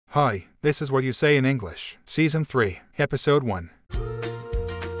Hi, this is What You Say in English, Season 3, Episode 1.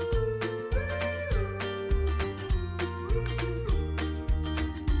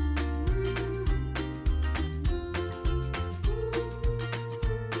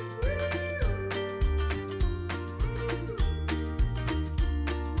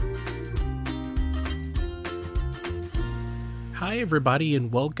 Hi, everybody,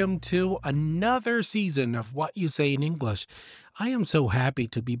 and welcome to another season of What You Say in English. I am so happy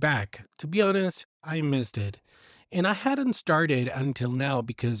to be back. To be honest, I missed it. And I hadn't started until now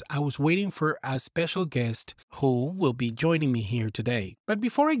because I was waiting for a special guest who will be joining me here today. But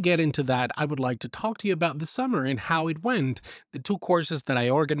before I get into that, I would like to talk to you about the summer and how it went. The 2 courses that I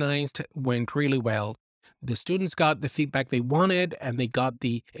organized went really well. The students got the feedback they wanted, and they got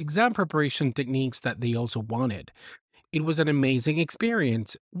the exam preparation techniques that they also wanted. It was an amazing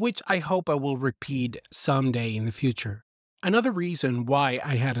experience, which I hope I will repeat someday in the future. Another reason why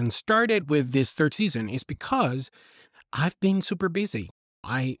I hadn't started with this third season is because I've been super busy.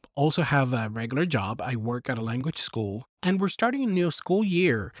 I also have a regular job. I work at a language school, and we're starting a new school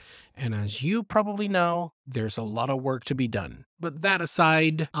year. And as you probably know, there's a lot of work to be done. But that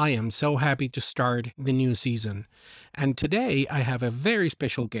aside, I am so happy to start the new season. And today I have a very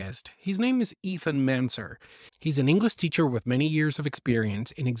special guest. His name is Ethan Manser. He's an English teacher with many years of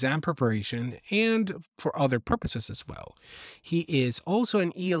experience in exam preparation and for other purposes as well. He is also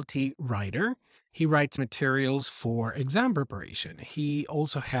an ELT writer. He writes materials for exam preparation. He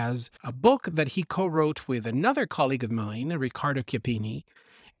also has a book that he co-wrote with another colleague of mine, Riccardo Chiappini,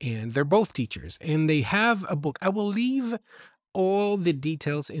 and they're both teachers. And they have a book. I will leave all the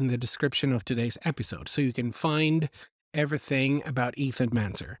details in the description of today's episode so you can find everything about Ethan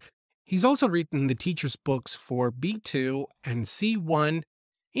Manser. He's also written the teacher's books for B2 and C1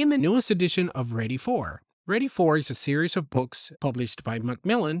 in the newest edition of Ready For. Ready For is a series of books published by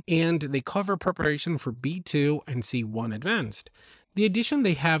Macmillan, and they cover preparation for B2 and C1 Advanced. The edition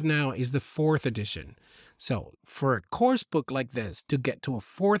they have now is the 4th edition. So for a course book like this to get to a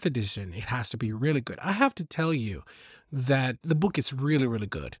 4th edition, it has to be really good. I have to tell you that the book is really, really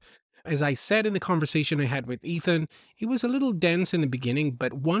good. As I said in the conversation I had with Ethan, it was a little dense in the beginning,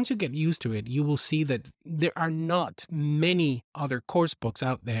 but once you get used to it, you will see that there are not many other course books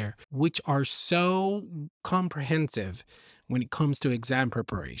out there which are so comprehensive when it comes to exam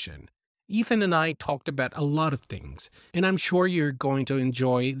preparation. Ethan and I talked about a lot of things, and I'm sure you're going to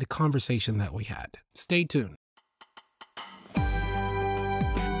enjoy the conversation that we had. Stay tuned.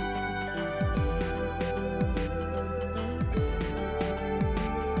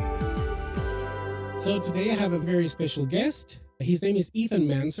 So today I have a very special guest. His name is Ethan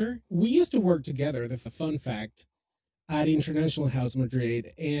Manser. We used to work together, that's a fun fact, at International House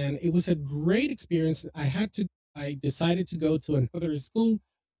Madrid, and it was a great experience. I decided to go to another school,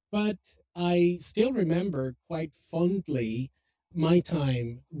 but I still remember quite fondly my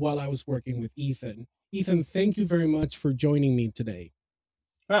time while I was working with Ethan. Ethan, thank you very much for joining me today.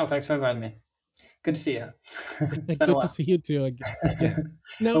 Well, thanks for inviting me. Good to see you. It's been a Good to while. see you too again. Yes.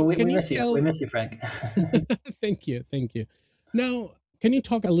 Well, Now, we can you miss you. We tell? miss you, Frank. Thank you. Thank you. Now, can you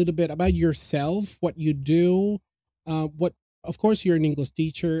talk a little bit about yourself, what you do? Of course, you're an English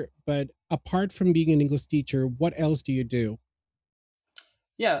teacher, but apart from being an English teacher, what else do you do?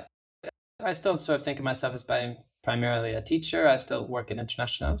 Yeah, I still sort of think of myself as being primarily a teacher. I still work in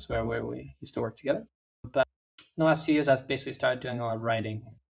International House where we used to work together. But in the last few years, I've basically started doing a lot of writing.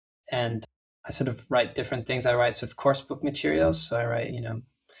 And I sort of write different things. I write sort of course book materials. So I write,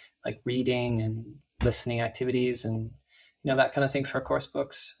 like reading and listening activities and, that kind of thing for course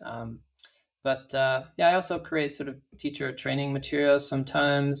books. But I also create sort of teacher training materials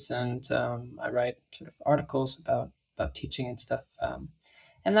sometimes, and I write sort of articles about teaching and stuff.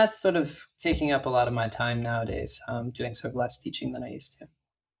 And that's sort of taking up a lot of my time nowadays. Doing sort of less teaching than I used to.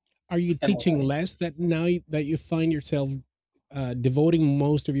 Are you And more teaching writing. less that now that you find yourself devoting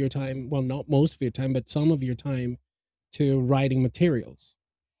most of your time, well, not most of your time, but some of your time to writing materials?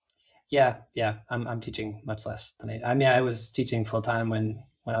 Yeah. I'm teaching much less than I was teaching full time when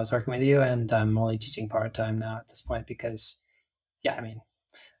I was working with you, and I'm only teaching part time now at this point because,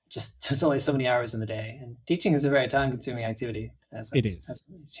 just there's only so many hours in the day, and teaching is a very time consuming activity, as It is.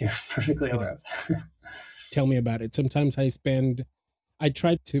 you're perfectly It aware is. of. Tell me about it. Sometimes I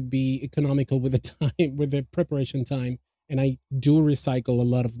try to be economical with the time, with the preparation time, and I do recycle a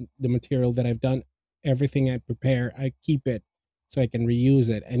lot of the material that I've done. Everything I prepare, I keep it so I can reuse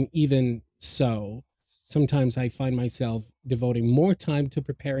it. And even so, sometimes I find myself devoting more time to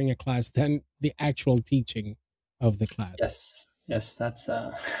preparing a class than the actual teaching of the class. Yes, that's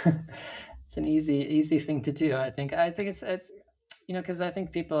it's an easy thing to do. I think it's because I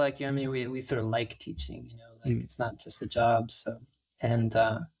think people like you and me, we sort of like teaching, like Mm. it's not just a job. So, and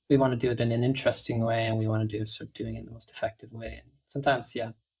we want to do it in an interesting way, and we want to do sort of doing it in the most effective way. And sometimes,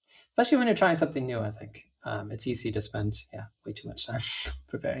 yeah, especially when you're trying something new, I think it's easy to spend, way too much time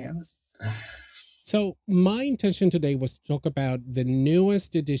preparing on this. So my intention today was to talk about the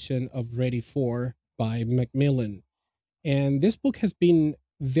newest edition of Ready For by Macmillan. And this book has been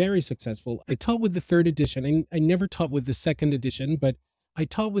very successful. I taught with the third edition, and I never taught with the second edition, but I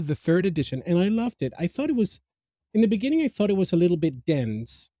taught with the third edition and I loved it. I thought it was, in the beginning, I thought it was a little bit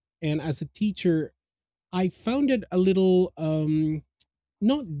dense. And as a teacher, I found it a little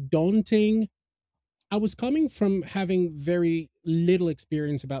not daunting. I was coming from having very little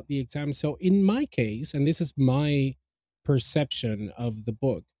experience about the exam. So in my case, and this is my perception of the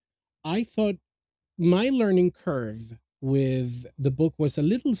book, I thought my learning curve with the book was a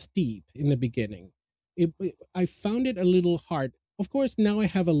little steep in the beginning. I found it a little hard. Of course, now I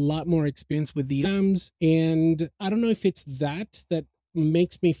have a lot more experience with the exams, and I don't know if it's that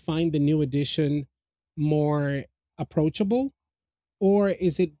makes me find the new edition more approachable, or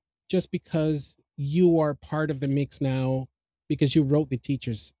is it just because you are part of the mix now because you wrote the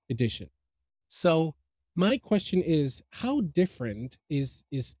teacher's edition? So my question is, how different is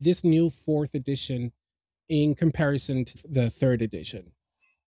this new fourth edition in comparison to the third edition?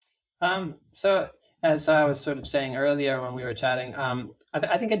 So as I was sort of saying earlier when we were chatting,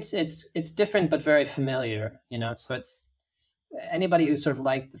 I think it's different but very familiar. So it's anybody who sort of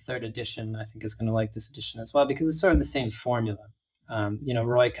liked the third edition, I think, is going to like this edition as well because it's sort of the same formula.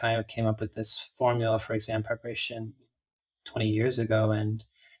 Roy kind of came up with this formula for exam preparation 20 years ago, and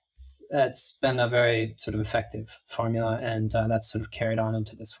it's been a very sort of effective formula, and that's sort of carried on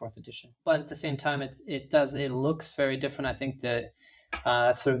into this fourth edition. But at the same time, it looks very different. I think that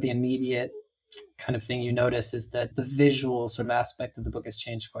sort of the immediate kind of thing you notice is that the visual sort of aspect of the book has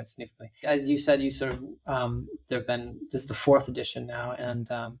changed quite significantly. As you said, you sort of this is the fourth edition now, and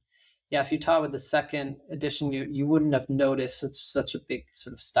yeah, if you taught with the second edition, you wouldn't have noticed such a big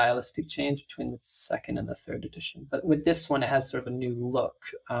sort of stylistic change between the second and the third edition. But with this one, it has sort of a new look,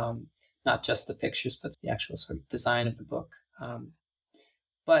 not just the pictures, but the actual sort of design of the book.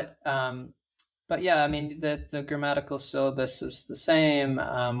 But yeah, I mean, the grammatical syllabus is the same.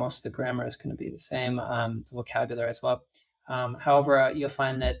 Most of the grammar is going to be the same, the vocabulary as well. However, you'll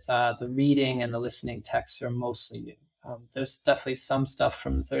find that the reading and the listening texts are mostly new. There's definitely some stuff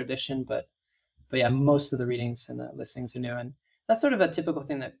from the third edition, but yeah, most of the readings and the listenings are new. And that's sort of a typical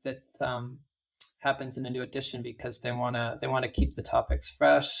thing that happens in a new edition because they want to keep the topics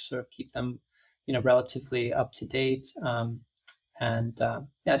fresh, sort of keep them, relatively up to date. And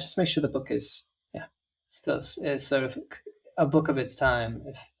yeah, just make sure the book is still is sort of a book of its time,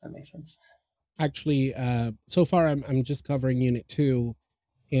 if that makes sense. Actually, so far I'm just covering Unit 2,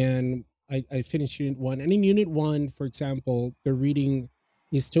 and I finished Unit 1. And in Unit 1, for example, the reading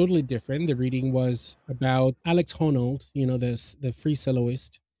is totally different. The reading was about Alex Honnold, the free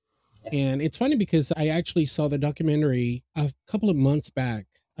soloist. Yes. And it's funny because I actually saw the documentary a couple of months back.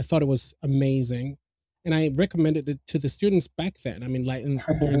 I thought it was amazing, and I recommended it to the students back then. I mean, like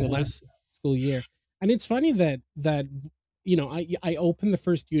during the last school year. And it's funny that I opened the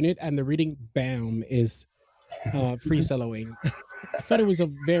first unit and the reading, bam, is free soloing. I thought it was a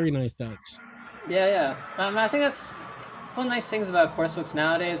very nice touch. Yeah. I think that's one of the nice things about course books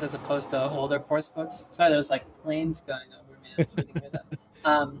nowadays, as opposed to older course books. Sorry, there's like planes going over me. If you can hear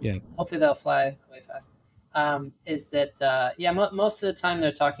that. Yeah. Hopefully they'll fly away fast. Is that most of the time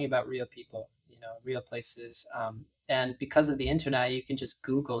they're talking about real people, real places. And because of the internet, you can just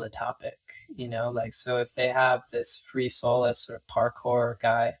Google the topic, so if they have this free soloist or parkour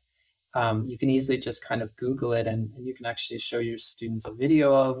guy, you can easily just kind of Google it, and you can actually show your students a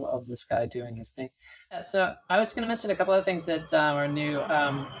video of this guy doing his thing. So I was going to mention a couple of things that are new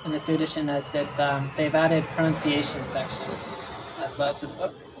in this new edition, is that they've added pronunciation sections as well to the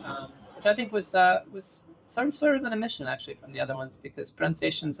book, which I think was sort of an omission actually from the other ones, because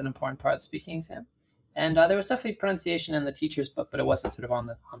pronunciation is an important part of the speaking exam. And there was definitely pronunciation in the teacher's book, but it wasn't sort of on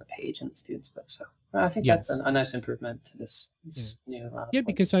the page in the student's book. So I think Yes. that's a nice improvement to this new. Yeah,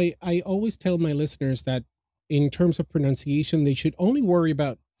 because I always tell my listeners that in terms of pronunciation, they should only worry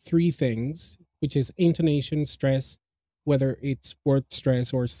about three things, which is intonation, stress, whether it's word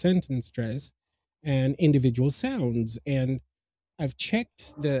stress or sentence stress, and individual sounds. And I've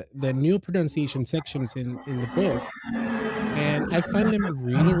checked the new pronunciation sections in the book, and I find them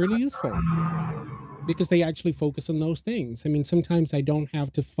really, really useful because they actually focus on those things. I mean, sometimes I don't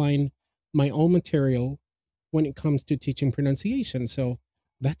have to find my own material when it comes to teaching pronunciation. So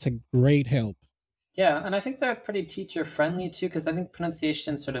that's a great help. Yeah, and I think they're pretty teacher friendly too, because I think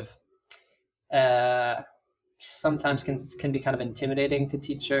pronunciation sort of uh, sometimes can be kind of intimidating to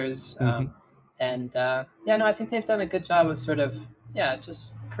teachers. Hmm. And yeah, no, I think they've done a good job of sort of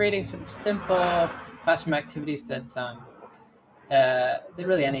just creating sort of simple classroom activities that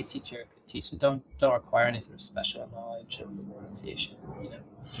really any teacher could teach. So don't require any sort of special knowledge of pronunciation. You know.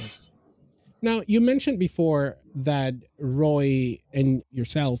 Yes. Now, you mentioned before that Roy and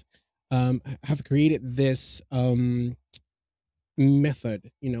yourself have created this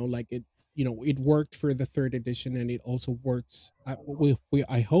method, like it worked for the third edition and it also works.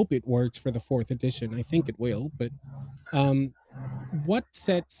 I hope it works for the fourth edition. I think it will. But um, what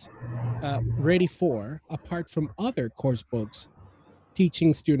sets Ready For apart from other course books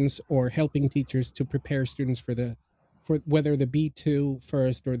teaching students or helping teachers to prepare students for whether the B2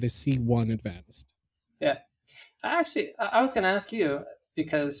 first or the C1 advanced? Yeah. I was going to ask you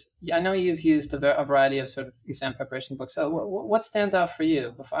because I know you've used a variety of sort of exam preparation books. So, what stands out for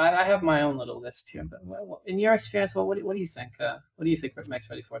you? I have my own little list here, but in your experience, what do you think? What do you think makes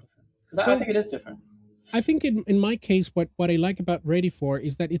Ready For different? Because I Well, think it is different. I think in my case, what I like about Ready For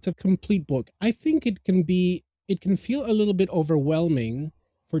is that it's a complete book. I think it can feel a little bit overwhelming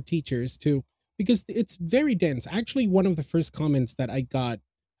for teachers to because it's very dense. Actually, one of the first comments that I got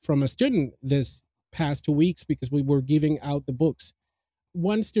from a student this past 2 weeks because we were giving out the books,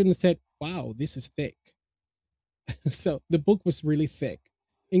 one student said, "Wow, this is thick." So the book was really thick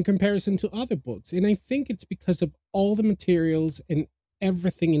in comparison to other books, and I think it's because of all the materials and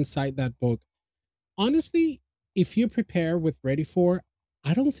everything inside that book. Honestly, if you prepare with Ready For,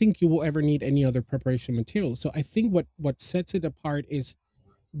 I don't think you will ever need any other preparation material. So I think what sets it apart is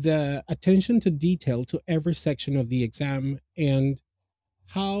the attention to detail to every section of the exam and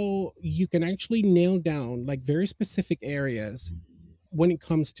how you can actually nail down like very specific areas when it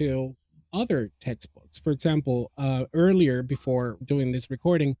comes to other textbooks. For example, earlier before doing this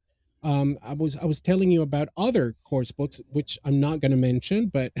recording, I was telling you about other course books, which I'm not going to mention,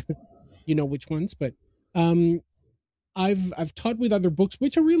 but you know which ones. But um, I've taught with other books,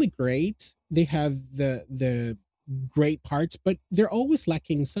 which are really great. They have the great parts, but they're always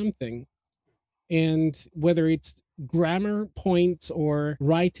lacking something. And whether it's grammar points or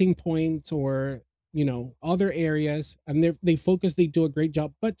writing points or other areas, and they focus, they do a great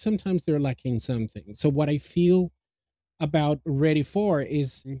job, but sometimes they're lacking something. So what I feel about Ready For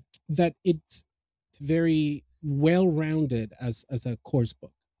is that it's very well rounded as a course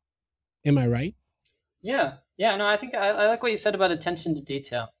book. Am I right? Yeah, yeah. No, I think I like what you said about attention to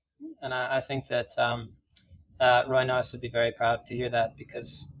detail, and I think that Roy Norris would be very proud to hear that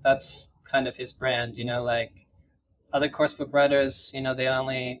because that's kind of his brand. You know, like other course book writers,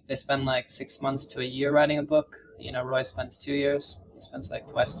 they spend like 6 months to a year writing a book. Roy spends 2 years. He spends like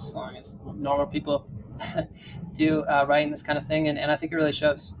twice as long as normal people do writing this kind of thing, and I think it really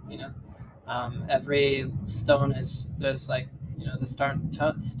shows. Every stone is there's like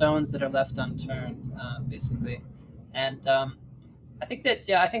the stones that are left unturned, basically, and I think that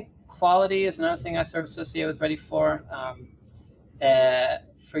I think quality is another thing I sort of associate with Ready For.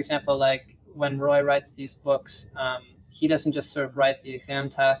 For example, like when Roy writes these books, he doesn't just sort of write the exam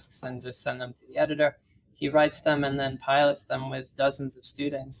tasks and just send them to the editor. He writes them and then pilots them with dozens of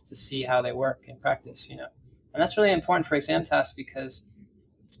students to see how they work in practice. And that's really important for exam tasks because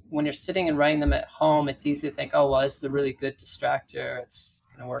when you're sitting and writing them at home, it's easy to think, oh, well, this is a really good distractor. It's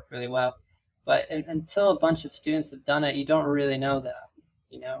going to work really well. But until a bunch of students have done it, you don't really know that.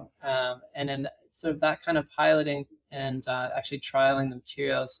 And then sort of that kind of piloting and actually trialing the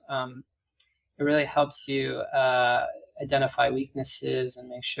materials, it really helps you identify weaknesses and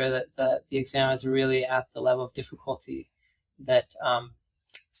make sure that the exam is really at the level of difficulty that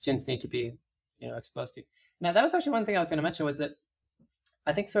students need to be, exposed to. Now, that was actually one thing I was going to mention was that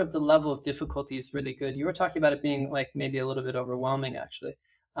I think sort of the level of difficulty is really good. You were talking about it being like maybe a little bit overwhelming, actually,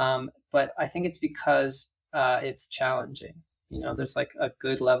 but I think it's because it's challenging. There's like a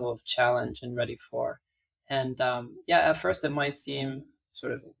good level of challenge and Ready For, and at first it might seem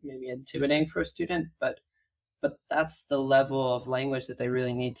sort of maybe intimidating for a student, but that's the level of language that they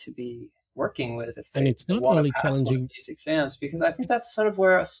really need to be working with if And they, it's not want to only pass one of challenging. these exams. Because I think that's sort of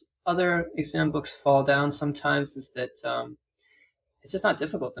where other exam books fall down sometimes is that it's just not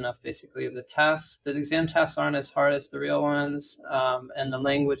difficult enough. Basically, the exam tasks aren't as hard as the real ones, and the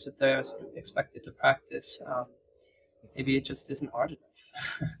language that they're sort of expected to practice, maybe it just isn't hard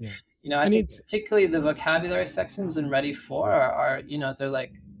enough. Yeah. I And think it's particularly the vocabulary sections in Ready For are they're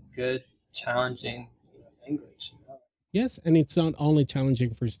like good, challenging language. Yes, and it's not only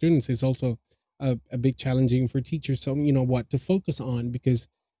challenging for students, it's also a big challenging for teachers. So, what to focus on because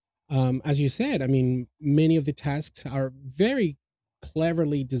As you said, I mean, many of the tasks are very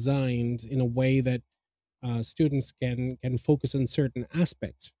cleverly designed in a way that students can focus on certain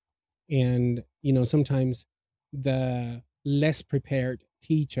aspects. And sometimes the less prepared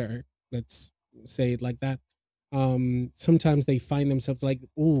teacher, let's say it like that, sometimes they find themselves like,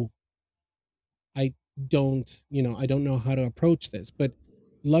 oh, I I don't know how to approach this. But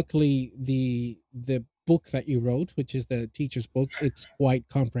luckily, the book that you wrote, which is the teacher's book, it's quite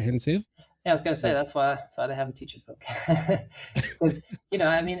comprehensive. Yeah, I was going to say So that's why they have a teacher's book. Because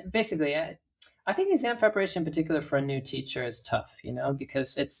I mean, basically, I think exam preparation, in particular for a new teacher, is tough.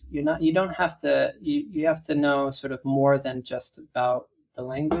 Because you don't have to you have to know sort of more than just about the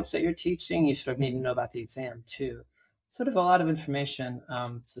language that you're teaching. You sort of need to know about the exam too. Sort of a lot of information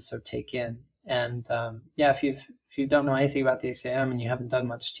to sort of take in. And yeah, if you don't know anything about the exam and you haven't done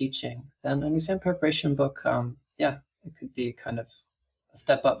much teaching, then an exam preparation book, yeah, it could be kind of a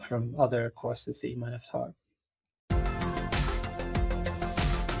step up from other courses that you might have taught.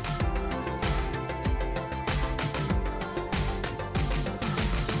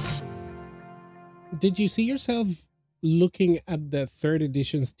 did you see yourself looking at the third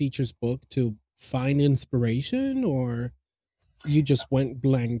edition's teacher's book to find inspiration, or you just went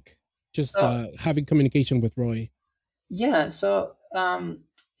blank, just So having communication with Roy? yeah, so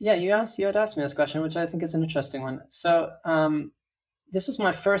yeah, you had asked me this question, which I think is an interesting one. So this was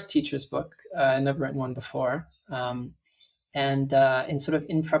my first teacher's book. I'd never written one before, and in sort of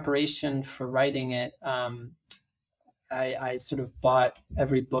in preparation for writing it, I sort of bought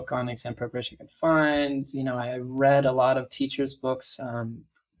every book on exam preparation I could find. I read a lot of teachers' books.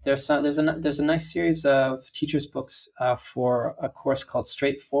 There's a nice series of teachers' books for a course called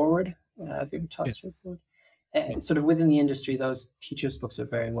Straightforward. Have you ever taught Yes. Straightforward? Sort of within the industry, those teachers' books are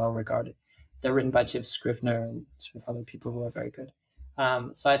very well regarded. They're written by Jiv Scrivener and sort of other people who are very good.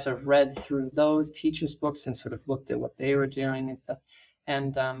 So I sort of read through those teachers' books and sort of looked at what they were doing and stuff.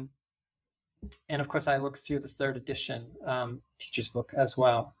 And and of course, I looked through the third edition teacher's book as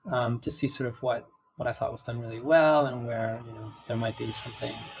well to see sort of what I thought was done really well and where there might be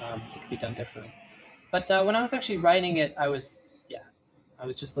something that could be done differently. But when I was actually writing it, I was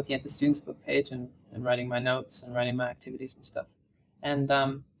just looking at the students' book page and writing my notes and writing my activities and stuff. And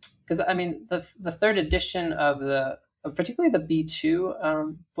because I mean, the third edition of particularly the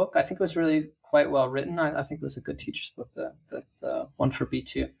B2 book, I think was really quite well written. I think it was a good teacher's book, the one for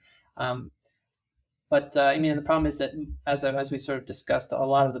B2. Um, but I mean, the problem is that as we sort of discussed, a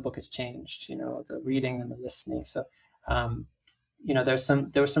lot of the book has changed. The reading and the listening. So there was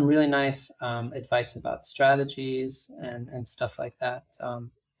some really nice advice about strategies and stuff like that.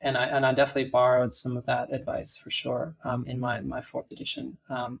 And I definitely borrowed some of that advice for sure in my fourth edition.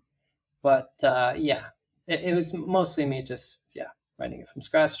 But yeah, it was mostly me just writing it from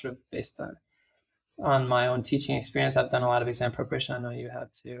scratch, sort of based on my own teaching experience. I've done a lot of exam preparation. I know you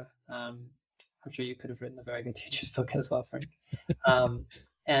have too. I'm sure you could have written a very good teacher's book as well, Frank. Um,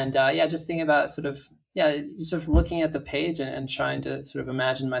 and yeah, just thinking about sort of sort of looking at the page and trying to sort of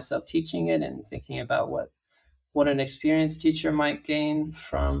imagine myself teaching it and thinking about what an experienced teacher might gain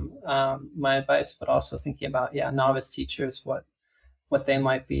from my advice, but also thinking about novice teachers, what they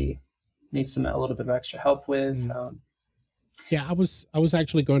might need a little bit of extra help with. Mm. Yeah, I was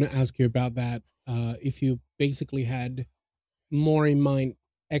actually going to ask you about that. If you basically had more in mind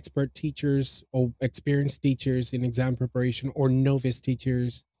expert teachers or experienced teachers in exam preparation, or novice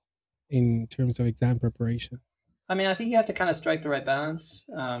teachers in terms of exam preparation. I mean, I think you have to kind of strike the right balance.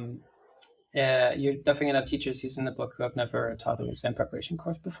 You're definitely going to have teachers using the book who have never taught an exam preparation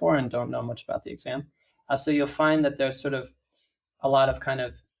course before and don't know much about the exam. So you'll find that there's sort of a lot of kind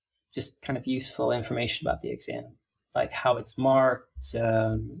of useful information about the exam, like how it's marked,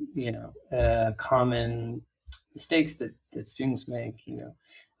 common mistakes that students make,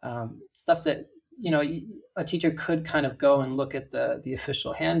 stuff that a teacher could kind of go and look at the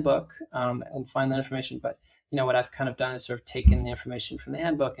official handbook and find that information. But what I've kind of done is sort of taken the information from the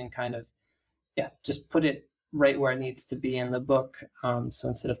handbook and kind of just put it right where it needs to be in the book. So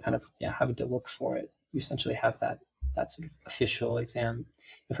instead of kind of having to look for it, you essentially have that sort of official exam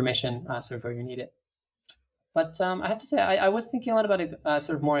information sort of where you need it. But I have to say, I was thinking a lot about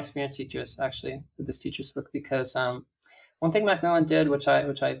sort of more experienced teachers actually with this teacher's book, because one thing Macmillan did, which I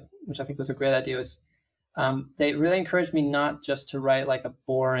think was a great idea, was they really encouraged me not just to write like a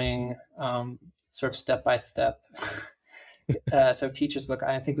boring sort of step by step sort of teacher's book.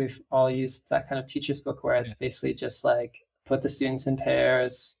 I think we've all used that kind of teacher's book where it's basically just like put the students in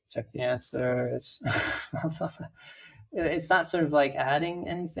pairs, check the answers. It's not sort of like adding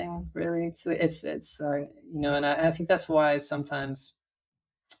anything really to it. It's and I think that's why sometimes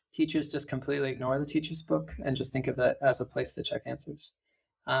teachers just completely ignore the teacher's book and just think of it as a place to check answers.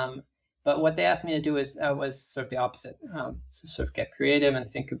 Um, but what they asked me to do was sort of the opposite. So sort of get creative and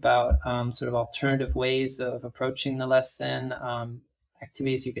think about sort of alternative ways of approaching the lesson,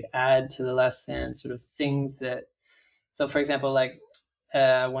 activities you could add to the lesson, sort of things that. So, for example, like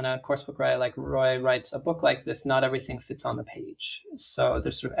when a coursebook writer like Roy writes a book like this, not everything fits on the page. So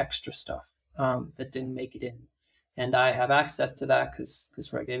there's sort of extra stuff that didn't make it in. And I have access to that because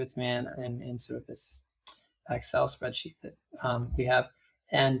Roy gave it to me in sort of this Excel spreadsheet that we have.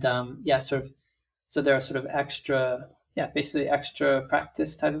 And so there are sort of extra, basically extra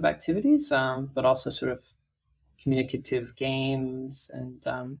practice type of activities, but also sort of communicative games. And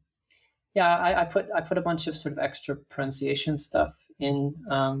I put a bunch of sort of extra pronunciation stuff in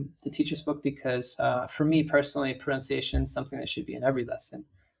the teacher's book because for me personally, pronunciation is something that should be in every lesson.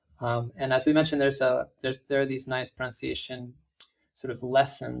 And as we mentioned, there are these nice pronunciation sort of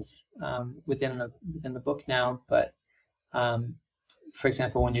lessons within the book now. But for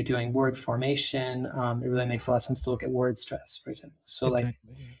example, when you're doing word formation, it really makes a lot of sense to look at word stress, for example. So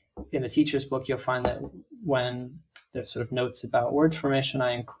exactly. Like in the teacher's book, you'll find that when there's sort of notes about word formation,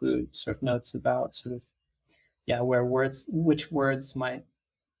 I include sort of notes about sort of which words might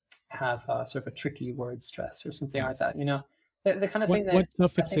have sort of a tricky word stress or something like that. You know, the kind of thing that I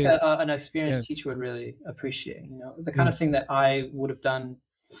think an experienced teacher would really appreciate. You know, the kind of thing that I would have done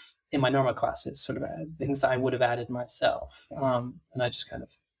in my normal classes, sort of things I would have added myself. And I just kind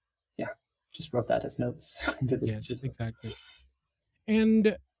of, just wrote that as notes. Yes, exactly.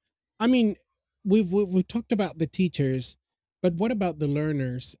 And I mean, we've talked about the teachers, but what about the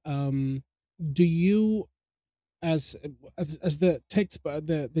learners? Do you, as the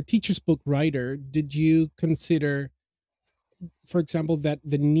the teacher's book writer, did you consider, for example, that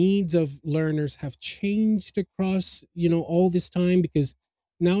the needs of learners have changed across, all this time? Because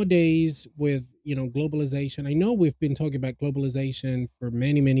nowadays with, globalization, I know we've been talking about globalization for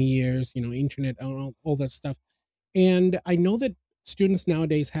many, many years, internet, all that stuff. And I know that students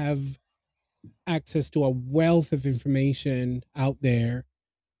nowadays have access to a wealth of information out there.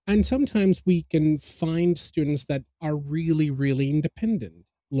 And sometimes we can find students that are really, really independent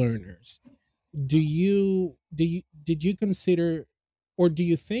learners. Did you consider, or do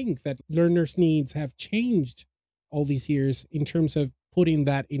you think that learners' needs have changed all these years in terms of putting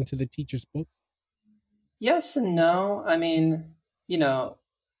that into the teacher's book? Yes and no. I mean, the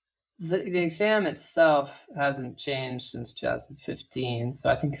exam itself hasn't changed since 2015. So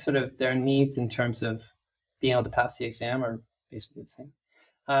I think sort of their needs in terms of being able to pass the exam are basically the same.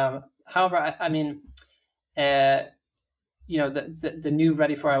 However, I mean, the new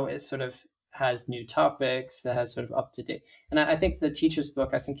Ready for Iowa is sort of has new topics, that has sort of up to date. And I think the teacher's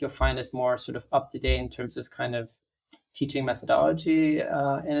book, I think you'll find is more sort of up to date in terms of kind of teaching methodology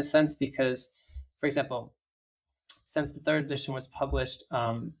in a sense, because, for example, since the third edition was published,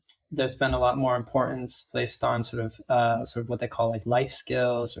 there's been a lot more importance placed on sort of what they call like life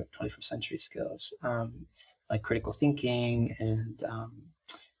skills or 21st century skills, like critical thinking and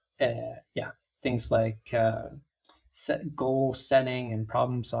things like goal setting and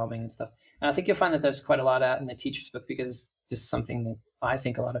problem solving and stuff. And I think you'll find that there's quite a lot of that in the teacher's book because this is something that I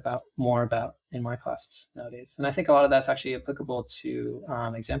think a lot more about in my classes nowadays. And I think a lot of that's actually applicable to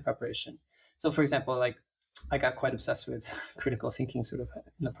exam preparation. So for example, like I got quite obsessed with critical thinking sort of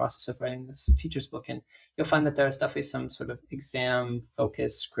in the process of writing this teacher's book. And you'll find that there's definitely some sort of exam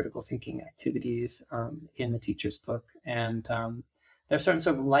focused critical thinking activities in the teacher's book. And there's certain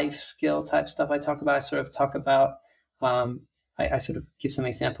sort of life skill type stuff I talk about. I sort of talk about, I sort of give some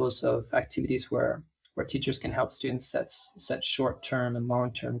examples of activities where teachers can help students set short-term and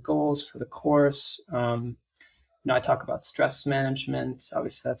long-term goals for the course. I talk about stress management.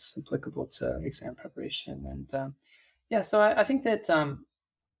 Obviously, that's applicable to exam preparation. And so I think that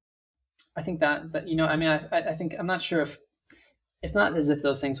I think that I mean, I think I'm not sure if it's not as if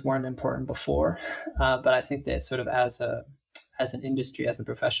those things weren't important before, but I think that sort of as an industry, as a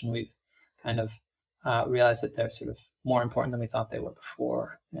profession, we've kind of realized that they're sort of more important than we thought they were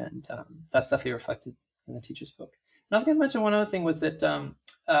before, and that's definitely reflected in the teacher's book. And I was going to mention one other thing was that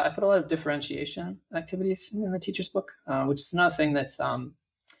I put a lot of differentiation activities in the teacher's book, which is another thing that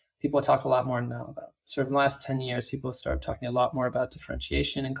people talk a lot more now about. Sort of in the last 10 years, people have started talking a lot more about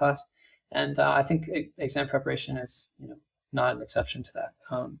differentiation in class. And I think exam preparation is, not an exception to that.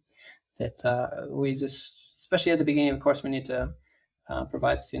 We just, especially at the beginning of the course, we need to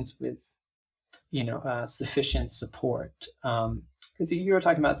provide students with, sufficient support. Because you were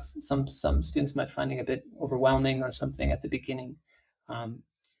talking about some students might finding a bit overwhelming or something at the beginning.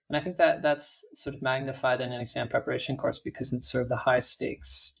 And I think that that's sort of magnified in an exam preparation course because it's sort of the high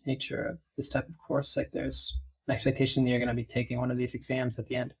stakes nature of this type of course. Like there's an expectation that you're going to be taking one of these exams at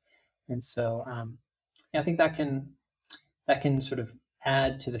the end. And so yeah, I think that can sort of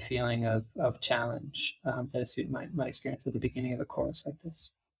add to the feeling of challenge that a student might experience at the beginning of a course like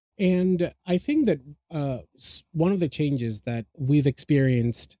this. And I think that one of the changes that we've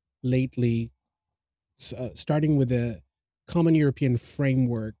experienced lately, starting with the Common European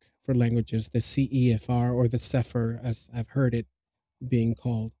Framework for Languages, the CEFR or the CEFR, as I've heard it being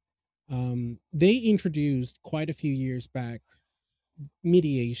called, they introduced quite a few years back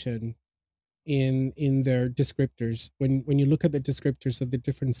mediation in their descriptors. When you look at the descriptors of the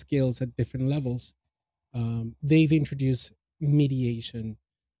different skills at different levels, they've introduced mediation.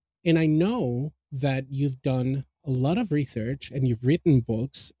 And I know that you've done a lot of research and you've written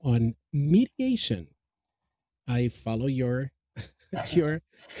books on mediation. I follow your your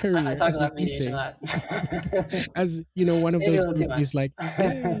I career, talk as you about can mediation a see, lot. as one of Maybe a those little too groupies, much. like,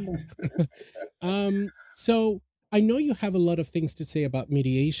 hey. So I know you have a lot of things to say about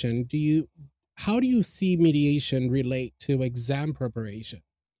mediation. How do you see mediation relate to exam preparation?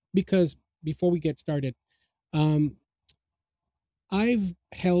 Because before we get started, um, I've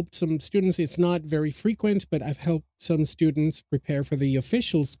helped some students. It's not very frequent, but I've helped some students prepare for the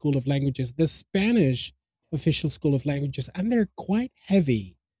official School of Languages, the Spanish official School of Languages, and they're quite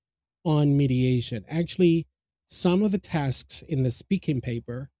heavy on mediation. Actually, some of the tasks in the speaking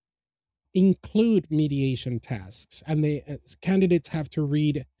paper include mediation tasks, and the candidates have to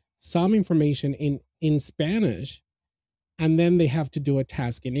read some information in Spanish, and then they have to do a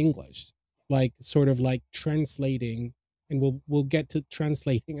task in English, like sort of like translating. And we'll get to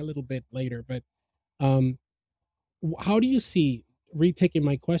translating a little bit later. But um, how do you see, retaking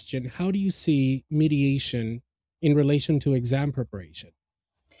my question, how do you see mediation in relation to exam preparation?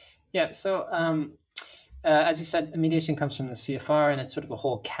 Yeah, so as you said, mediation comes from the CFR, and it's sort of a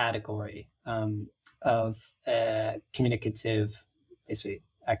whole category of communicative, basically,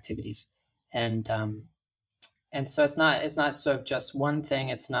 activities, and and so it's not sort of just one thing.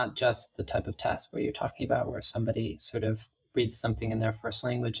 It's not just the type of task where you're talking about where somebody sort of reads something in their first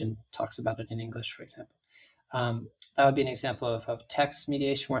language and talks about it in English, for example. That would be an example of text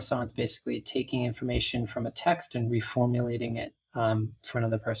mediation, where someone's basically taking information from a text and reformulating it for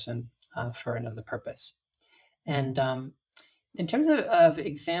another person for another purpose. And in terms of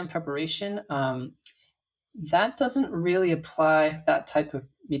exam preparation, that doesn't really apply, that type of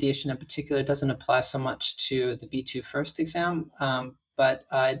mediation in particular doesn't apply so much to the B2 first exam, but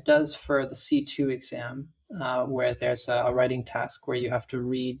it does for the C2 exam, where there's a writing task where you have to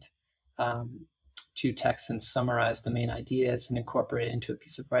read two texts and summarize the main ideas and incorporate it into a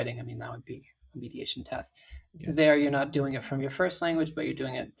piece of writing. I mean, that would be a mediation task. Yeah. There, you're not doing it from your first language, but you're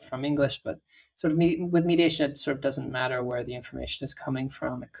doing it from English. But sort of with mediation, it sort of doesn't matter where the information is coming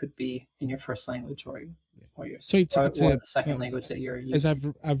from. It could be in your first language or your So it's or a the second language that you're as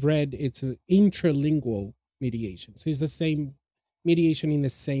using. I've read, it's an intralingual mediation. So it's the same mediation in the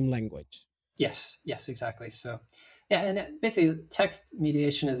same language. Yes, exactly. So, yeah, and basically, text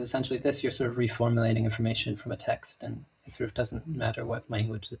mediation is essentially this: you're sort of reformulating information from a text, and it sort of doesn't matter what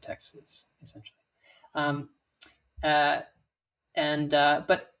language the text is, essentially. Um, uh,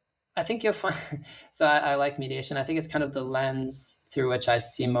 but I think you'll find. So I like mediation. I think it's kind of the lens through which I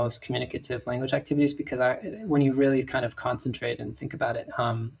see most communicative language activities, because when you really kind of concentrate and think about it,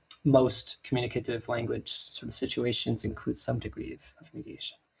 most communicative language sort of situations include some degree of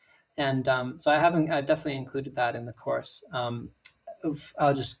mediation. And so I've definitely included that in the course.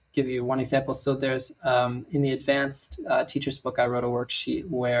 I'll just give you one example. So there's in the advanced teacher's book, I wrote a worksheet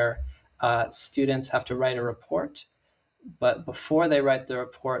where students have to write a report, but before they write the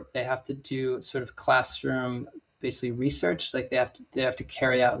report, they have to do sort of classroom, basically research. Like they have to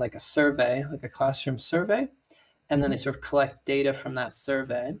carry out like a survey, like a classroom survey, and then they sort of collect data from that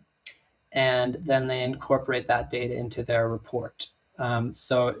survey, and then they incorporate that data into their report.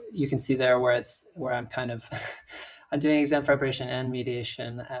 So you can see there where I'm kind of I'm doing exam preparation and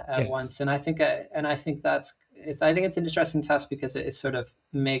mediation at once, and I think it's an interesting test because it sort of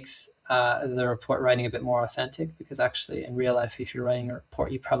makes the report writing a bit more authentic. Because actually, in real life, if you're writing a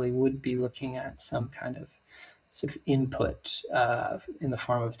report, you probably would be looking at some kind of sort of input in the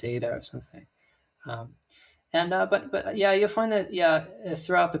form of data or something. But yeah, you'll find that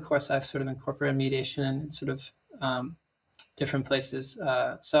throughout the course, I've sort of incorporated mediation in sort of different places.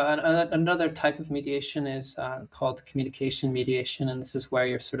 So another type of mediation is called communication mediation, and this is where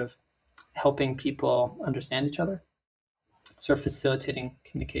you're sort of helping people understand each other, sort of facilitating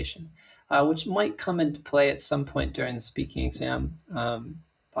communication, which might come into play at some point during the speaking exam.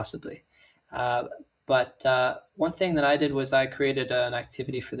 possibly. But one thing that I did was I created an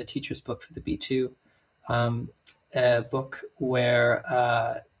activity for the teacher's book for the B2 book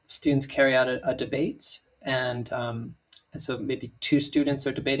where students carry out a debate, and so maybe two students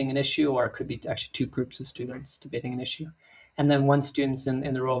are debating an issue, or it could be actually two groups of students debating an issue. And then one student's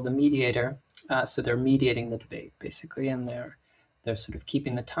in the role of the mediator. So they're mediating the debate, basically, and they're sort of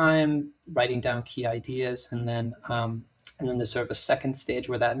keeping the time, writing down key ideas, and then there's sort of a second stage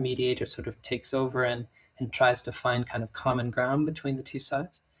where that mediator sort of takes over and tries to find kind of common ground between the two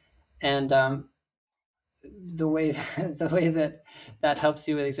sides. And the way that helps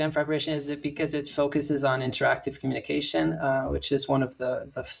you with exam preparation is that because it focuses on interactive communication, which is one of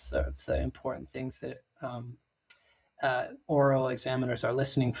the important things that oral examiners are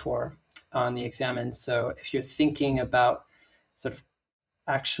listening for on the exam. And so if you're thinking about sort of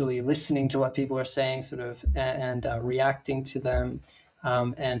actually listening to what people are saying, sort of, and reacting to them,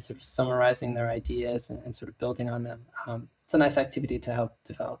 and sort of summarizing their ideas and sort of building on them, it's a nice activity to help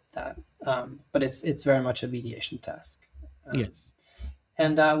develop that. But it's very much a mediation task. Yes.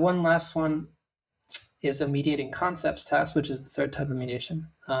 And one last one is a mediating concepts task, which is the third type of mediation.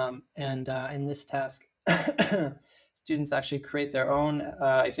 And in this task, students actually create their own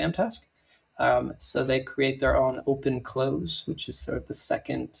exam task. So they create their own open close, which is sort of the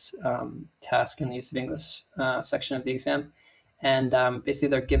second task in the use of English section of the exam. And basically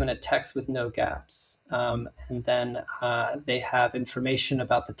they're given a text with no gaps. And then they have information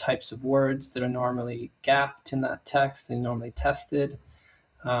about the types of words that are normally gapped in that text and normally tested.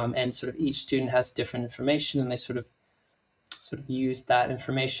 And sort of each student has different information, and they sort of use that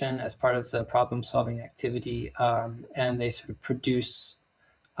information as part of the problem solving activity. And they sort of produce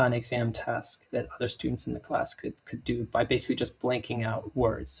an exam task that other students in the class could do by basically just blanking out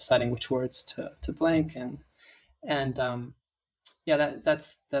words, deciding which words to blank. And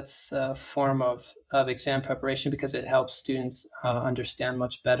that's a form of exam preparation, because it helps students understand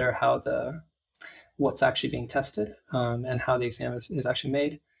much better how what's actually being tested, and how the exam is actually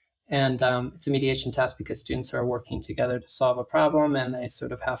made. And it's a mediation task because students are working together to solve a problem, and they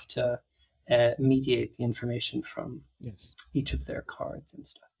sort of have to mediate the information from each of their cards and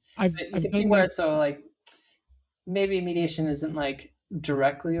stuff. I've see where it's so like maybe mediation isn't like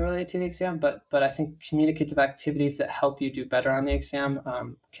directly related to the exam, but I think communicative activities that help you do better on the exam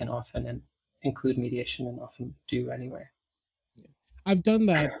can often include mediation, and often do anyway. I've done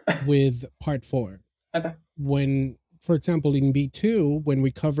that with part 4. Okay. When, for example, in B2, when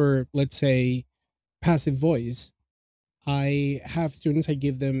we cover, let's say, passive voice, I have students, I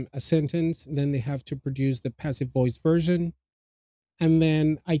give them a sentence, then they have to produce the passive voice version. And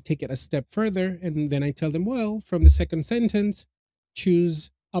then I take it a step further, and then I tell them, well, from the second sentence,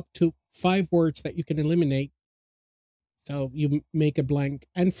 choose up to 5 words that you can eliminate. So you make a blank,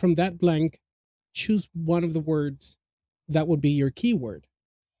 and from that blank, choose one of the words that would be your keyword.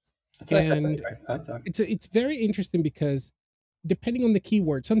 That's right. It's very interesting because depending on the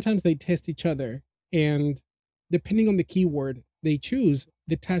keyword, sometimes they test each other, and depending on the keyword they choose,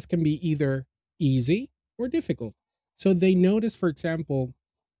 the task can be either easy or difficult. So they notice, for example,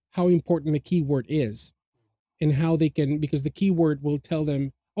 how important the keyword is, and how they can, because the keyword will tell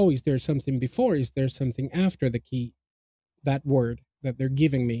them, oh, is there something before? Is there something after that word that they're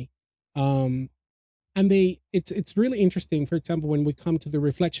giving me? And it's really interesting. For example, when we come to the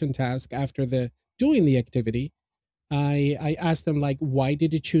reflection task after doing the activity, I asked them, like, why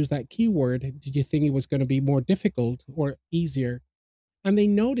did you choose that keyword? Did you think it was going to be more difficult or easier? And they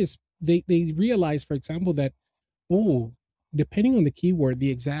notice, they realize, for example, that, oh, depending on the keyword,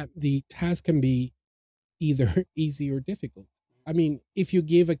 the task can be either easy or difficult. I mean, if you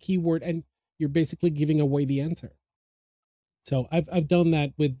give a keyword and you're basically giving away the answer. So I've done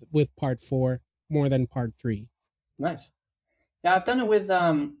that with part 4 more than part 3. Nice. Yeah, I've done it with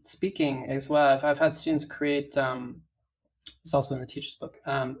speaking as well. I've had students create. It's also in the teacher's book.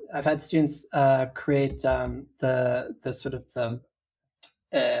 I've had students create the sort of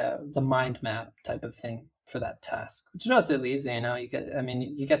the mind map type of thing for that task, which is relatively easy.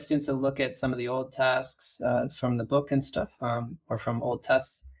 You get students to look at some of the old tasks from the book and stuff, or from old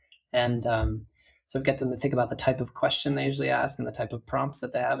tests, and sort of get them to think about the type of question they usually ask and the type of prompts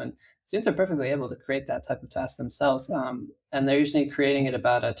that they have. And students are perfectly able to create that type of task themselves, and they're usually creating it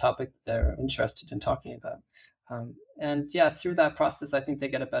about a topic that they're interested in talking about. And yeah, through that process, I think they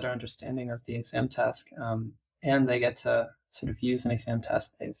get a better understanding of the exam task, and they get to sort of use an exam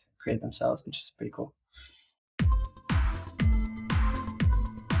task they've created themselves, which is pretty cool.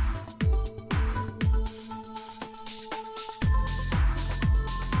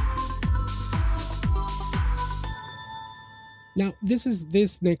 Now,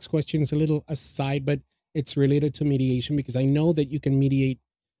 this next question is a little aside, but it's related to mediation because I know that you can mediate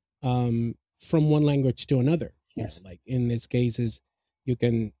from one language to another. You know, Yes. like in this case, is you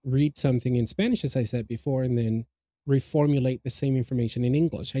can read something in Spanish, as I said before, and then reformulate the same information in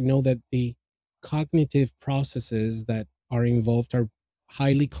English. I know that the cognitive processes that are involved are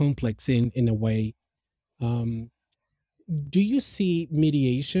highly complex in a way. Um, do you see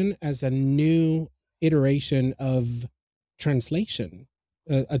mediation as a new iteration of translation,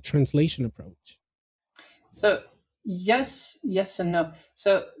 a translation approach? So yes and no.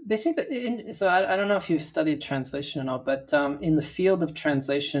 So basically, I don't know if you've studied translation or not, but in the field of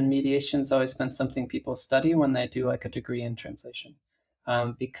translation, mediation's always been something people study when they do like a degree in translation,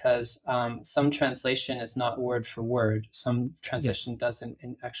 because some translation is not word for word. Some Yes. translation doesn't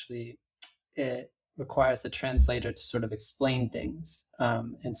actually. It requires the translator to sort of explain things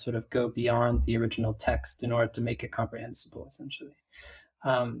and sort of go beyond the original text in order to make it comprehensible, essentially.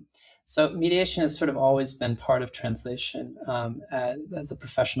 Um, so mediation has sort of always been part of translation as a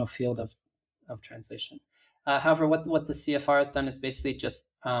professional field of translation. However, what the CFR has done is basically just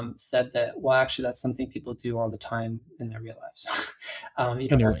said that, well, actually, that's something people do all the time in their real lives. You In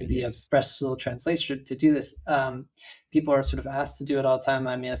don't a have way, to be a yes. professional translator to do this. People are sort of asked to do it all the time.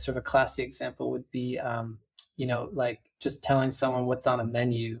 I mean, a sort of a classic example would be, like just telling someone what's on a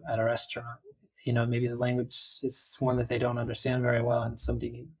menu at a restaurant. Maybe the language is one that they don't understand very well, and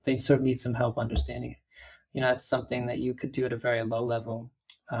they sort of need some help understanding it. It's something that you could do at a very low level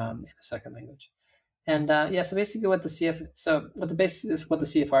in a second language. And yeah, so basically, what the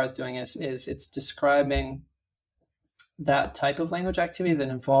CFR is doing is it's describing that type of language activity that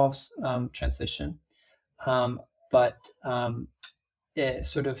involves translation, but it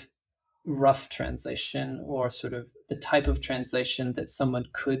sort of rough translation or sort of the type of translation that someone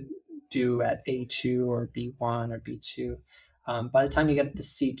could do at A2 or B1 or B2. By the time you get to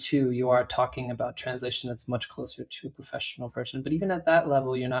C2, you are talking about translation that's much closer to a professional version. But even at that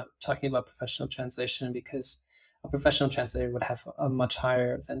level, you're not talking about professional translation because a professional translator would have a much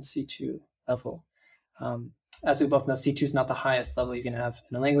higher than C2 level. Um, as we both know, C2 is not the highest level you can have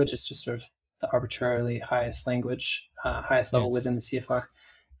in a language. It's just sort of the arbitrarily highest language, highest level Yes. within the CFR.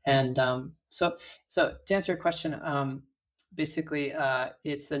 And so to answer your question, basically,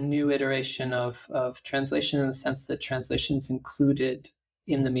 it's a new iteration of translation in the sense that translation is included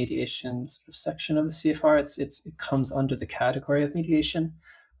in the mediation sort of section of the CFR. It comes under the category of mediation.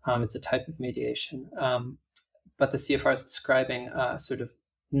 It's a type of mediation, but the CFR is describing sort of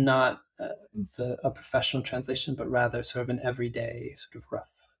not a professional translation, but rather sort of an everyday sort of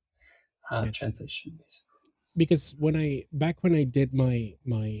rough Yes. translation, basically. Because when I did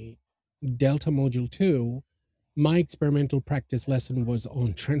my Delta Module 2, my experimental practice lesson was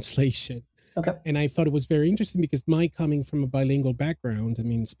on translation. Okay. And I thought it was very interesting because my coming from a bilingual background, I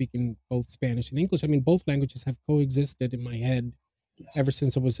mean, speaking both Spanish and English, I mean, both languages have coexisted in my head Yes. ever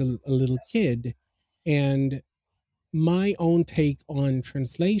since I was a little Yes. kid. And my own take on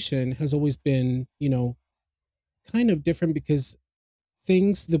translation has always been, kind of different because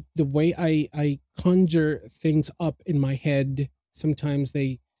the way I conjure things up in my head, sometimes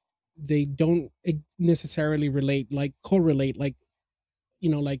they don't necessarily relate, like correlate, like,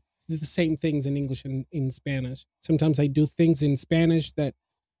 like the same things in English and in Spanish. Sometimes I do things in Spanish that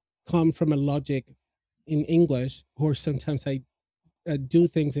come from a logic in English, or sometimes I do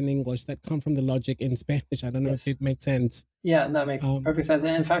things in English that come from the logic in Spanish. I don't know if Yes. it makes sense. Yeah, that makes Um, perfect sense.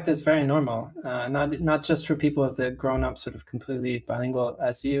 And in fact, it's very normal. Not just for people that grown up sort of completely bilingual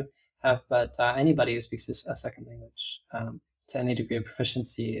as you have, but anybody who speaks a second language to any degree of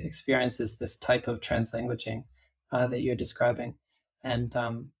proficiency experiences this type of translanguaging that you're describing. And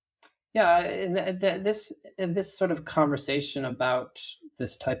yeah, this sort of conversation about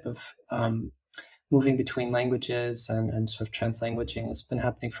this type of moving between languages and sort of translanguaging has been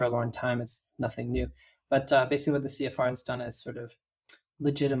happening for a long time. It's nothing new. But basically, what the CFR has done is sort of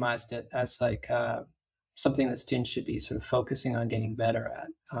legitimized it as like something that students should be sort of focusing on getting better at.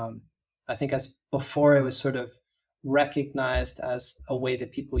 I think as before, it was sort of recognized as a way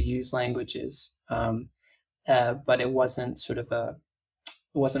that people use languages, but it wasn't sort of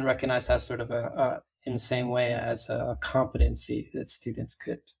it wasn't recognized as sort of in the same way as a competency that students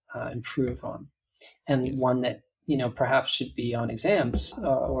could improve on, and yes. one that perhaps should be on exams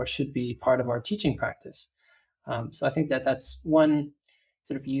or should be part of our teaching practice. So I think that that's one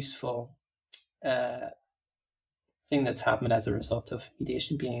sort of useful uh, thing that's happened as a result of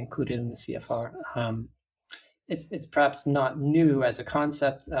mediation being included in the CFR. It's perhaps not new as a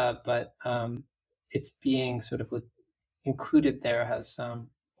concept, but it's being sort of included there has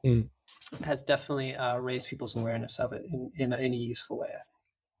Mm. has definitely raised people's awareness of it in a useful way, I think.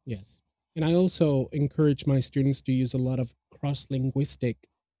 Yes. And I also encourage my students to use a lot of cross linguistic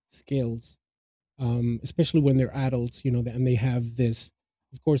skills, especially when they're adults, and they have this,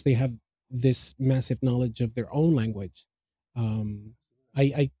 of course, they have this massive knowledge of their own language.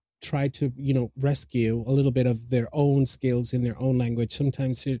 I try to, rescue a little bit of their own skills in their own language.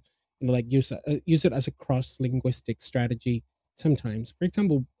 Sometimes to, like use it as a cross linguistic strategy. Sometimes, for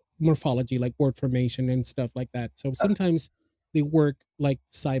example, morphology, like word formation and stuff like that. So sometimes they work like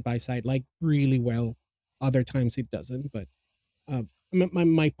side by side, like really well. Other times it doesn't. But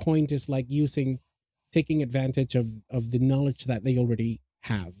my point is like taking advantage of the knowledge that they already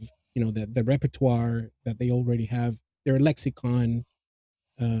have. The repertoire that they already have, their lexicon,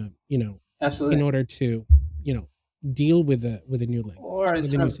 in Absolutely. order to, you know, deal with a new language, Or with a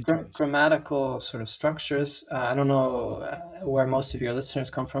sort new of situation. grammatical sort of structures. I don't know where most of your listeners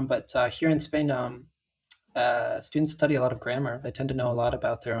come from, but here in Spain, students study a lot of grammar. They tend to know a lot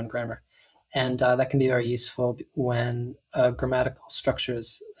about their own grammar. And that can be very useful when grammatical structure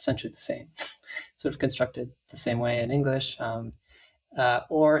is essentially the same, sort of constructed the same way in English.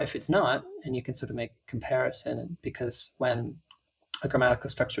 Or if it's not, and you can sort of make a comparison, because when a grammatical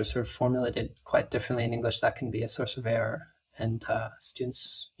structure is sort of formulated quite differently in English, that can be a source of error. And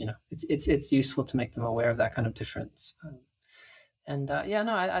students, it's useful to make them aware of that kind of difference.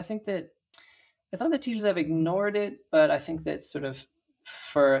 I think that it's not that teachers have ignored it, but I think that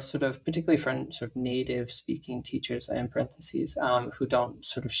particularly for sort of native speaking teachers in parentheses, who don't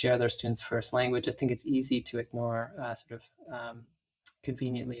sort of share their students' first language, I think it's easy to ignore,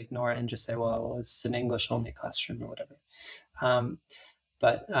 conveniently ignore it and just say, well, it's an English only classroom or whatever.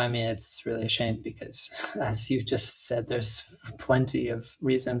 But I mean, it's really a shame because, as you just said, there's plenty of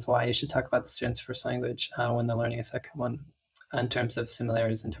reasons why you should talk about the student's first language when they're learning a second one, in terms of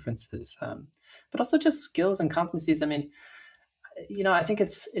similarities and differences, but also just skills and competencies. I mean, I think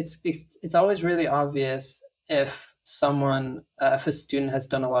it's always really obvious if if a student has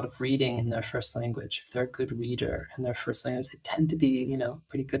done a lot of reading in their first language, if they're a good reader in their first language, they tend to be,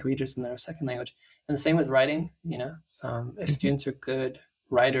 pretty good readers in their second language. And the same with writing, if students are good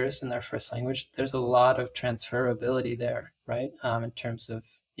writers in their first language, there's a lot of transferability there, right? In terms of,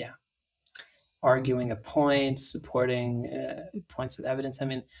 arguing a point, supporting points with evidence. I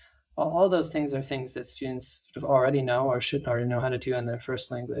mean, all those things are things that students sort of already know or should already know how to do in their first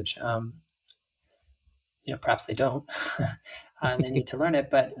language. Perhaps they don't, and they need to learn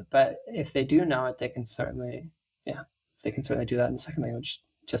it. But if they do know it, they can certainly do that in the second language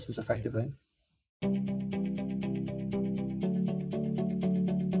just as effectively.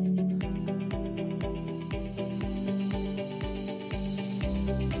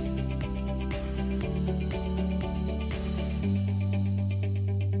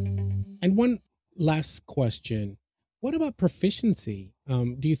 And one last question. What about proficiency?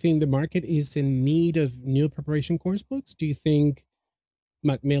 Do you think the market is in need of new preparation course books? Do you think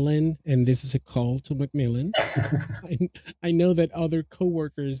Macmillan, and this is a call to Macmillan, I know that other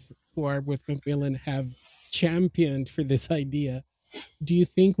coworkers who are with Macmillan have championed for this idea. Do you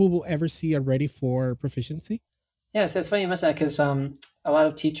think we will ever see a ready for proficiency? Yes, it's funny you mention that because a lot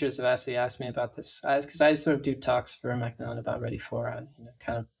of teachers have actually asked me about this, because I sort of do talks for Macmillan about Ready For,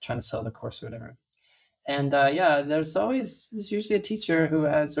 kind of trying to sell the course or whatever. And there's usually a teacher who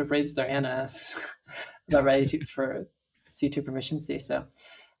has sort of raised their hand and asks about for C2 proficiency. So,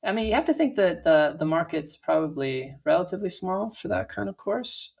 I mean, you have to think that the market's probably relatively small for that kind of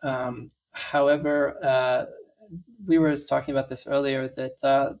course. However, we were talking about this earlier,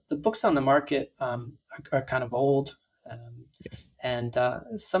 that the books on the market are kind of old. Yes. And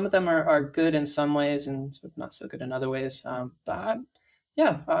some of them are good in some ways and sort of not so good in other ways.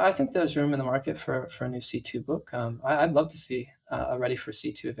 I think there's room in the market for a new C2 book. I'd love to see a Ready for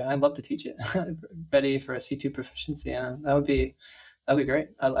C2 event. I'd love to teach it, Ready for a C2 proficiency. That'd be great.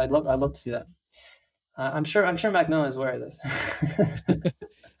 I'd love to see that. I'm sure Macmillan is aware of this.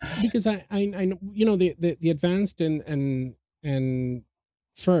 Because I know, the advanced and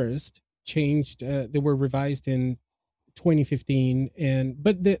first changed. They were revised in 2015,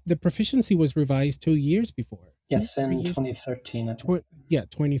 but the proficiency was revised 2 years before. Yes, in 2013. I think.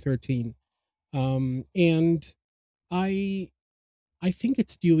 2013. And I think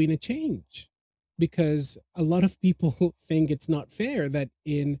it's due in a change, because a lot of people think it's not fair that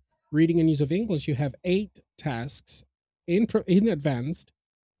in reading and use of English you have 8 tasks in advanced,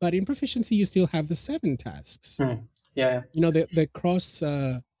 but in proficiency you still have the 7 tasks. Yeah. The cross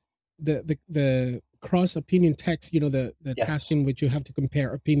the cross opinion text, the Yes. task in which you have to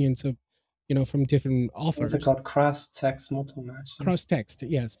compare opinions of from different What's it authors. called? Cross text multiple matching. Cross text,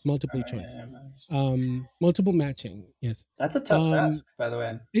 yes, multiple choice, Yeah. multiple matching, yes. That's a tough Um, task, by the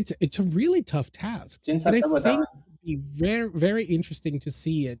way. it's a really tough task, Students but have I trouble with that think one. it'd be very very interesting to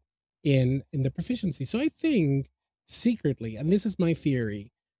see it in the proficiency. So I think secretly, and this is my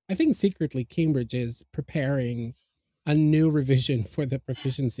theory, I think secretly Cambridge is preparing a new revision for the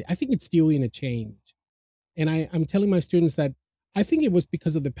proficiency. I think it's doing a change. And I'm telling my students that I think it was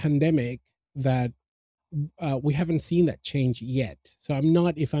because of the pandemic that we haven't seen that change yet. So I'm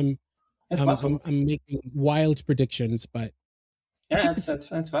not if It's possible. I'm making wild predictions, but I Yeah, think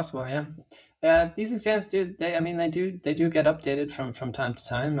it's possible. Yeah, yeah. These exams do. I mean, they do get updated from time to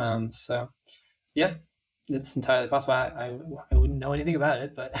time. So yeah, it's entirely possible. I wouldn't know anything about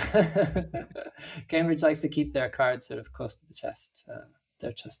it, but Cambridge likes to keep their cards sort of close to the chest.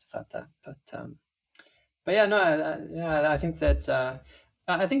 Their chest about that. But yeah, no, yeah, I think that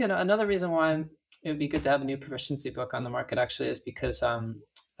I think another reason why it would be good to have a new proficiency book on the market actually is because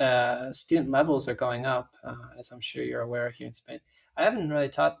student levels are going up, as I'm sure you're aware here in Spain. I haven't really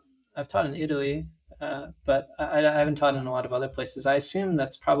taught. I've taught in Italy, but I haven't taught in a lot of other places. I assume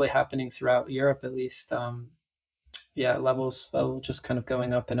that's probably happening throughout Europe at least. Yeah, levels just kind of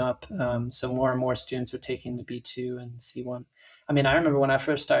going up and up. So more and more students are taking the B2 and C1. I mean, I remember when I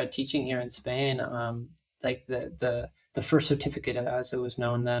first started teaching here in Spain, like the first certificate as it was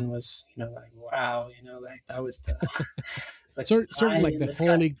known then was, like, wow, like that was the it's like sort of pie like in the the sky.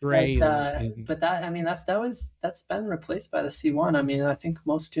 holy grail. But that, I mean, that's been replaced by the C1. I mean, I think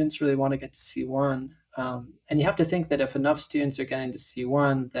most students really want to get to C1. And you have to think that if enough students are getting to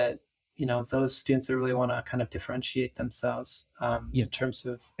C1, that those students that really want to kind of differentiate themselves in Yes, terms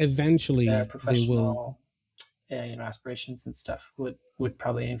of their eventually they will. professional aspirations and stuff would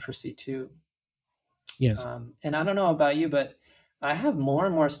probably aim for C2. Yes, And I don't know about you, but I have more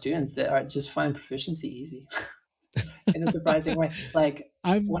and more students that are just find proficiency easy in a surprising way. Like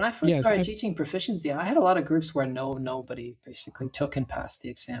I've when I first yes, started I've teaching proficiency, I had a lot of groups where nobody basically took and passed the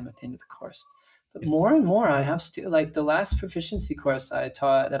exam at the end of the course. But yes. more and more, I have like the last proficiency course I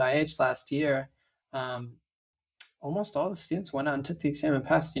taught at IH last year. Almost all the students went out and took the exam and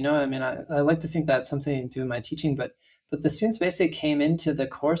passed. I mean, I like to think that's something to do with my teaching, but the students basically came into the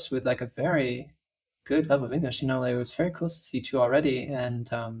course with like a very good level of English. Like it was very close to C2 already, and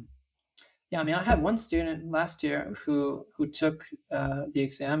yeah, I mean, I had one student last year who took the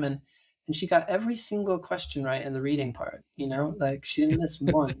exam and she got every single question right in the reading part. Like she didn't miss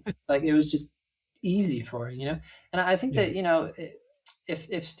one. Like it was just easy for her. And I think that Yes,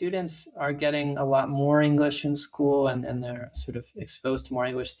 if students are getting a lot more English in school and they're sort of exposed to more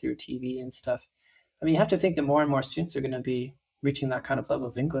English through TV and stuff, I mean, you have to think that more and more students are going to be reaching that kind of level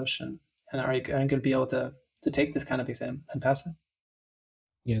of English and are going to be able to take this kind of exam and pass it.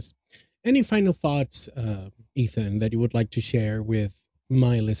 yes. Any final thoughts, Ethan, that you would like to share with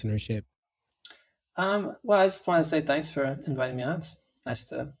my listenership? Well, I just want to say thanks for inviting me on. It's nice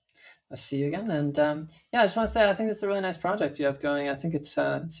to see you again. And yeah, I just want to say I think it's a really nice project you have going. I think it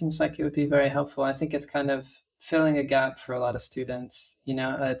seems like it would be very helpful. I think it's kind of filling a gap for a lot of students.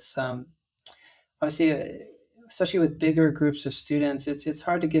 It's obviously, especially with bigger groups of students, it's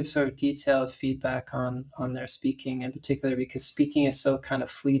hard to give sort of detailed feedback on their speaking in particular, because speaking is so kind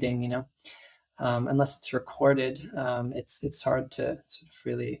of fleeting. Unless it's recorded, it's hard to sort of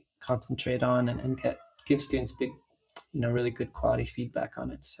really concentrate on and give students big, really good quality feedback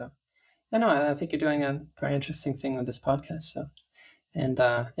on it. So I know I think you're doing a very interesting thing with this podcast. So and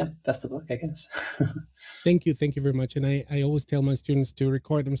yeah, best of luck, I guess. Thank you very much. And I always tell my students to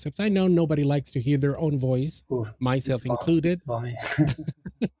record themselves. I know nobody likes to hear their own voice, Ooh, myself included, me.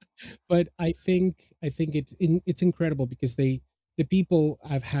 but it's incredible because the people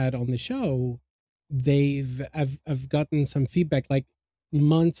I've had on the show, I've gotten some feedback like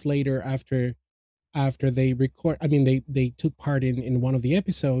months later after they record. I mean, they took part in one of the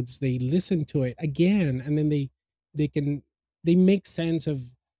episodes, they listened to it again, and then they can they make sense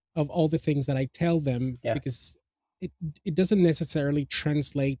of all the things that I tell them, Yeah. because it doesn't necessarily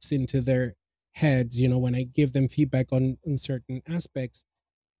translates into their heads. When I give them feedback on certain aspects,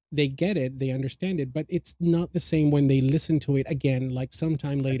 they get it, they understand it, but it's not the same when they listen to it again, like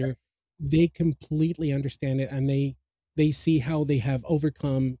sometime later, they completely understand it, and they see how they have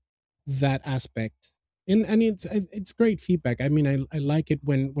overcome that aspect. And it's great feedback. I mean, I like it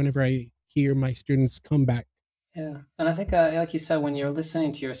whenever I hear my students come back. Yeah, and I think, like you said, when you're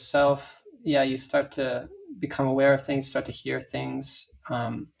listening to yourself, yeah, you start to become aware of things, start to hear things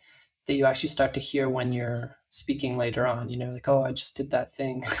that you actually start to hear when you're speaking later on. Like, oh, I just did that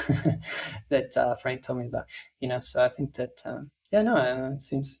thing that Frank told me about. So I think that Yeah, no, it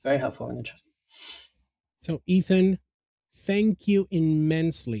seems very helpful and interesting. So, Ethan, thank you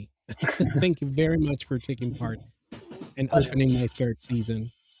immensely. Thank you very much for taking part and Pleasure. opening my third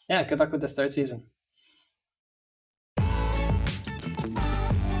season. Yeah, good luck with this third season.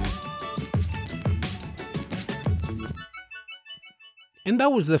 And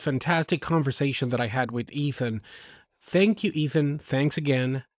that was the fantastic conversation that I had with Ethan. Thank you, Ethan. Thanks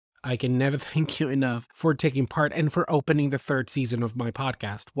again. I can never thank you enough for taking part and for opening the third season of my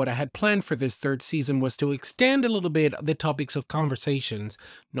podcast. What I had planned for this third season was to extend a little bit the topics of conversations,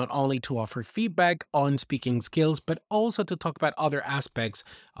 not only to offer feedback on speaking skills, but also to talk about other aspects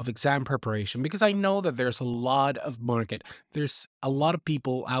of exam preparation, because I know that there's a lot of market. There's a lot of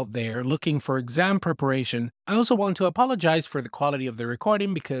people out there looking for exam preparation. I also want to apologize for the quality of the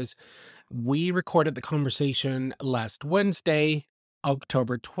recording because we recorded the conversation last Wednesday,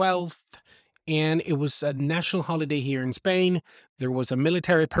 October 12th, and it was a national holiday here in Spain. There was a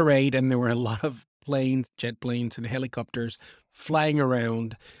military parade, and there were a lot of planes, jet planes, and helicopters flying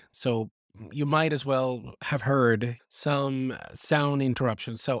around. So you might as well have heard some sound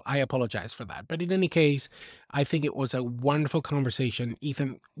interruptions. So I apologize for that. But in any case, I think it was a wonderful conversation.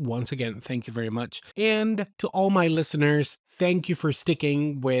 Ethan, once again, thank you very much. And to all my listeners, thank you for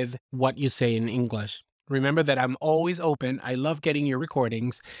sticking with What You Say in English. Remember that I'm always open. I love getting your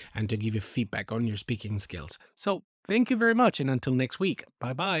recordings and to give you feedback on your speaking skills. So thank you very much. And until next week,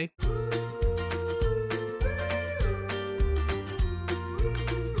 bye-bye.